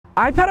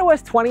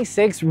iPadOS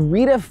 26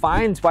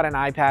 redefines what an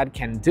iPad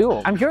can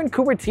do. I'm here in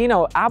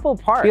Cupertino, Apple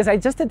Park, because I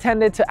just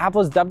attended to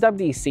Apple's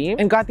WWDC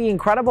and got the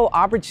incredible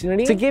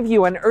opportunity to give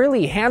you an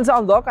early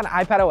hands-on look on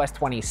iPadOS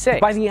 26.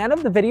 By the end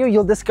of the video,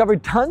 you'll discover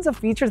tons of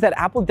features that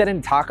Apple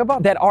didn't talk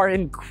about that are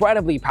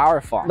incredibly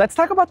powerful. Let's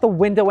talk about the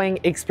windowing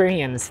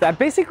experience that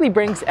basically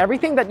brings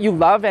everything that you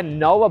love and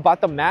know about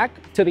the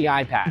Mac to the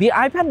iPad. The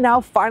iPad now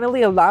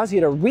finally allows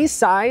you to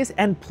resize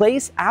and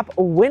place app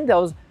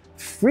windows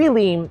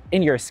freely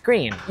in your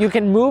screen. You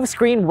can move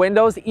screen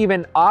windows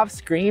even off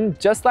screen,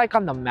 just like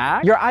on the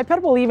Mac. Your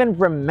iPad will even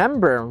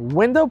remember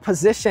window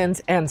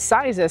positions and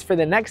sizes for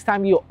the next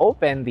time you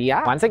open the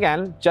app. Once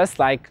again, just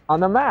like on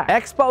the Mac.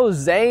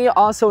 Expose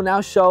also now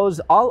shows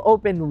all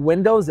open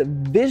windows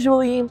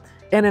visually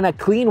and in a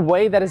clean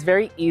way that is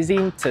very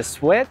easy to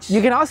switch.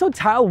 You can also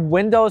tile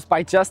windows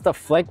by just a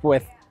flick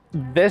with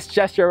this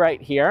gesture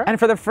right here. And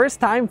for the first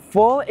time,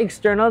 full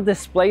external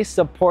display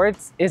support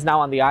is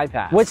now on the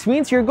iPad, which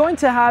means you're going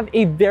to have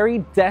a very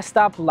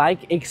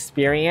desktop-like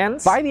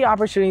experience. By the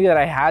opportunity that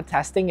I had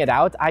testing it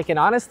out, I can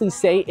honestly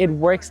say it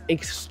works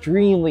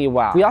extremely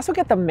well. We also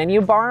get the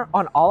menu bar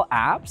on all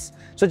apps.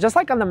 So just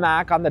like on the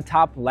Mac, on the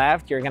top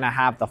left, you're gonna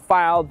have the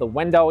file, the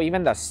window,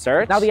 even the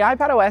search. Now the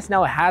iPadOS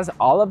now has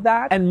all of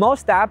that, and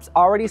most apps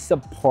already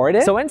support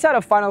it. So inside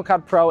of Final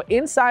Cut Pro,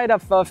 inside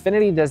of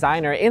Affinity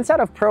Designer,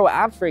 inside of Pro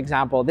Apps, for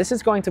example, this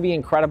is going to be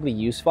incredibly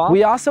useful.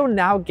 We also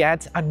now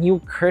get a new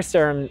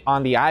cursor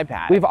on the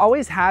iPad. We've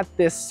always had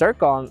this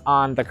circle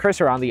on the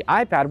cursor on the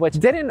iPad, which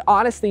didn't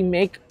honestly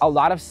make a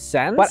lot of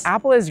sense, but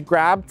Apple has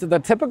grabbed the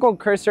typical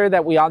cursor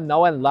that we all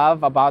know and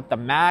love about the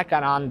Mac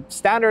and on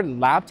standard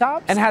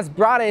laptops and has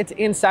brought it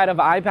inside of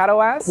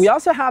iPadOS. We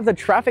also have the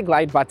traffic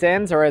light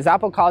buttons, or as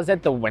Apple calls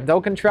it, the window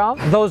control.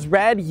 Those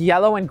red,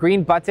 yellow, and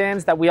green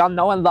buttons that we all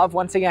know and love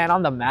once again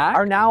on the Mac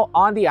are now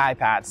on the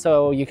iPad,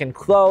 so you can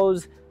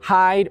close,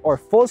 hide, or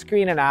full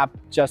screen an app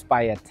just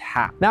by a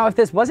tap. Now, if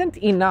this wasn't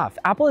enough,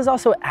 Apple has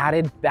also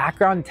added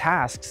background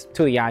tasks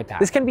to the iPad.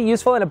 This can be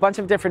useful in a bunch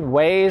of different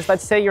ways.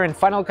 Let's say you're in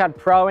Final Cut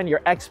Pro and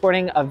you're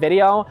exporting a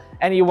video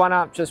and you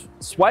wanna just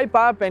swipe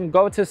up and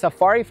go to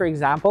Safari, for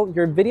example.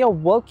 Your video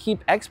will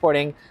keep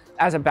exporting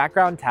as a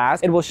background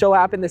task. It will show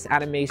up in this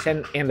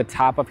animation in the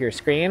top of your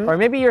screen. Or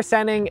maybe you're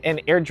sending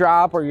an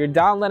airdrop or you're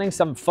downloading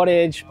some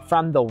footage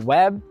from the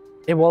web.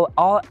 It will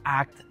all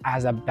act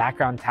as a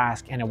background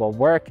task and it will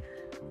work.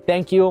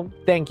 Thank you,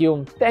 thank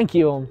you, thank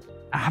you,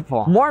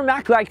 Apple. More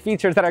Mac-like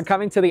features that are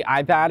coming to the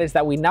iPad is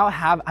that we now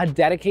have a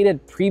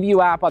dedicated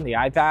preview app on the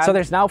iPad. So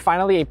there's now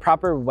finally a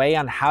proper way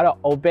on how to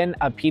open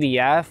a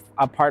PDF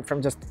apart from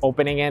just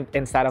opening it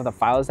inside of the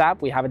Files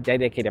app. We have a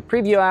dedicated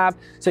preview app,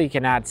 so you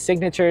can add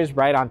signatures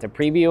right onto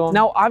preview.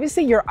 Now,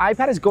 obviously, your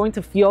iPad is going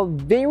to feel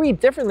very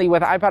differently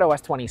with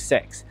iPadOS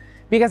 26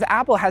 because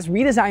Apple has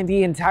redesigned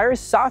the entire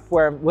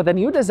software with a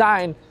new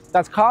design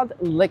that's called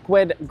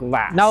Liquid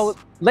Glass. Now,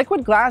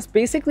 Liquid Glass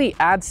basically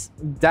adds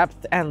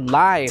depth and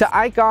life to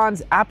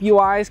icons, app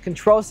UIs,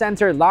 control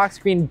center, lock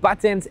screen,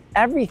 buttons,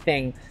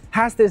 everything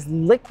has this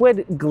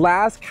liquid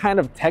glass kind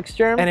of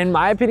texture, and in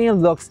my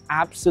opinion, looks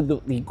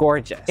absolutely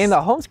gorgeous. In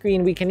the home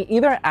screen, we can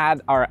either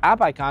add our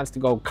app icons to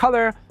go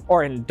color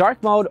or in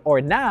dark mode, or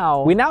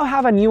we now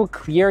have a new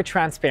clear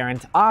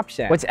transparent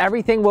option, which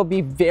everything will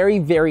be very,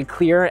 very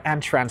clear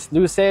and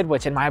translucent,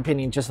 which in my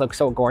opinion just looks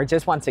so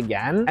gorgeous once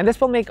again. And this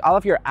will make all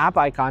of your app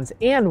icons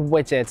and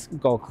widgets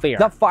go clear.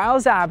 The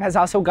Files app has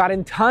also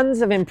gotten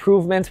tons of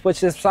improvements,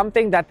 which is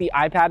something that the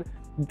iPad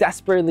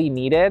desperately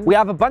needed. We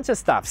have a bunch of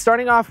stuff,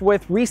 starting off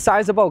with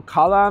resizable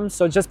columns.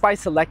 So just by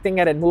selecting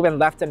it and moving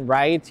left and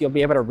right, you'll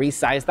be able to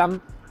resize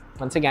them.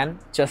 Once again,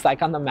 just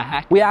like on the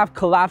Mac. We have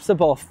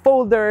collapsible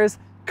folders,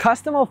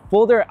 custom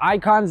folder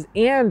icons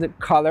and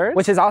colors,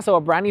 which is also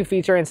a brand new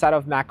feature inside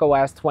of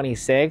macOS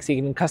 26.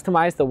 You can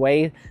customize the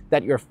way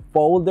that your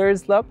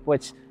folders look,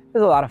 which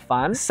is a lot of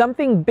fun.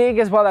 Something big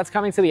as well that's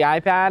coming to the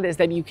iPad is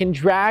that you can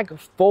drag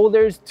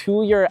folders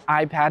to your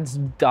iPad's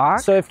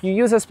dock. So if you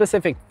use a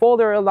specific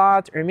folder a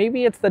lot, or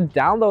maybe it's the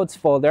downloads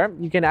folder,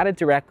 you can add it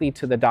directly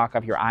to the dock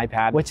of your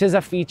iPad, which is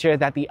a feature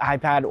that the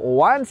iPad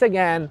once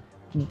again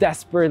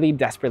desperately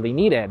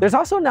needed. There's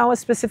also now a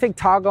specific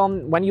toggle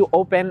when you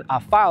open a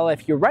file.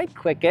 If you right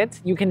click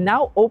it, you can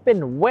now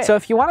open with. So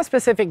if you want a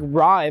specific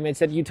raw image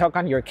that you took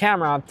on your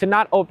camera to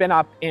not open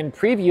up in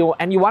preview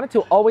and you want it to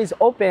always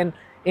open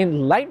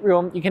in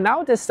Lightroom, you can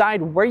now decide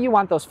where you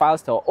want those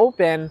files to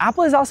open.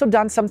 Apple has also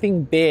done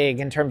something big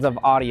in terms of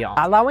audio,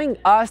 allowing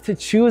us to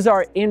choose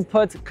our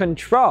input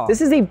control. This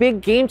is a big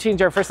game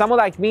changer for someone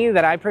like me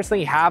that I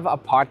personally have a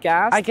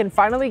podcast. I can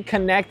finally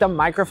connect a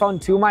microphone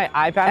to my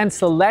iPad and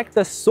select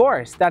the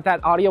source that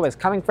audio is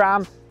coming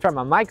from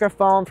a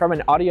microphone, from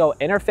an audio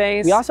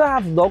interface. We also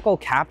have local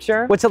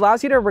capture, which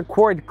allows you to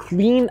record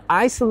clean,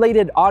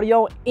 isolated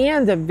audio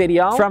and a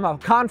video from a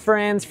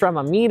conference, from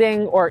a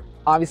meeting, or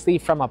obviously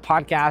from a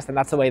podcast, and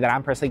that's the way that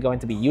I'm personally going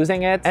to be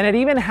using it. And it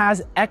even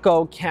has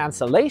echo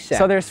cancellation.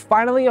 So there's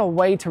finally a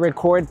way to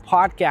record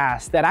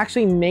podcasts that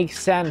actually makes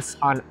sense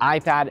on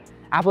iPad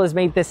Apple has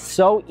made this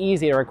so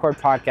easy to record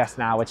podcasts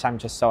now, which I'm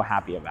just so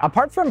happy about.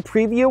 Apart from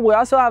Preview, we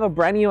also have a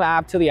brand new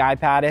app to the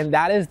iPad, and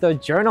that is the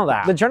Journal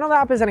app. The Journal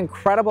app is an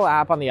incredible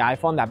app on the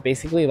iPhone that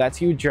basically lets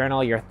you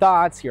journal your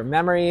thoughts, your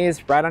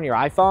memories right on your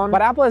iPhone.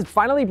 But Apple has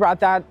finally brought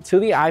that to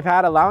the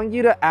iPad, allowing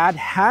you to add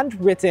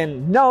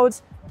handwritten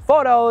notes,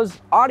 photos,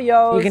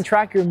 audio. You can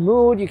track your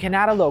mood, you can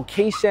add a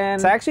location.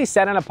 So I actually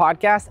said in a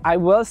podcast, I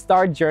will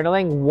start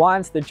journaling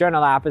once the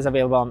Journal app is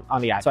available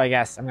on the iPad. So I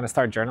guess I'm gonna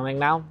start journaling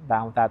now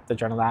that the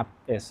Journal app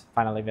is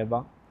finally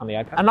available on the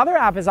iPad. Another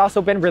app has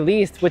also been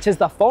released, which is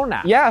the Phone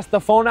app. Yes, the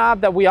Phone app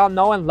that we all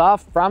know and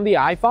love from the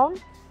iPhone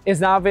is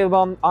now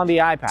available on the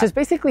iPad. Which is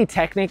basically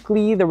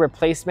technically the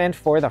replacement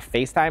for the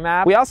FaceTime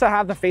app. We also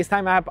have the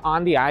FaceTime app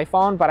on the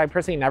iPhone, but I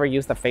personally never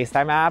use the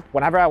FaceTime app.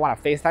 Whenever I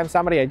want to FaceTime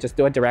somebody, I just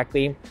do it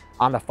directly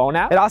on the Phone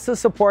app. It also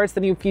supports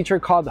the new feature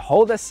called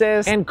Hold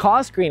Assist and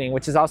call screening,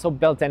 which is also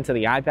built into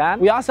the iPad.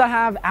 We also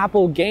have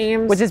Apple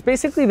Games, which is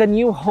basically the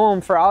new home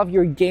for all of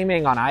your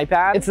gaming on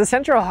iPad. It's the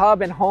central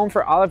hub and home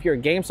for all of your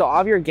games, so all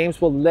of your games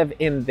will live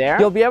in there.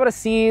 You'll be able to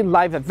see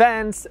live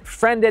events,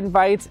 friend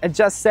invites,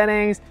 adjust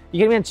settings. You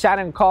can even chat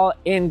and call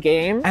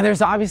in-game. And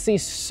there's obviously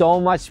so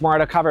much more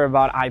to cover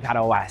about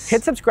iPadOS.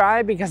 Hit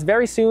subscribe because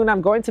very soon I'm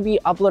going to be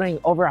uploading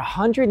over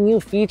 100 new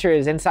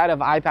features inside of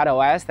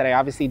iPadOS that I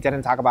obviously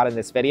didn't talk about in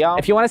this video.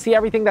 If you want to see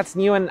everything that's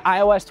new in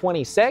iOS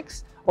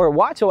 26 or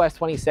watchOS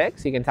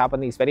 26, you can tap on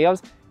these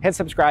videos. Hit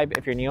subscribe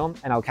if you're new,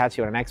 and I'll catch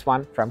you in the next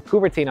one from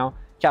Cupertino,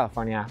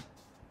 California.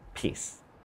 Peace.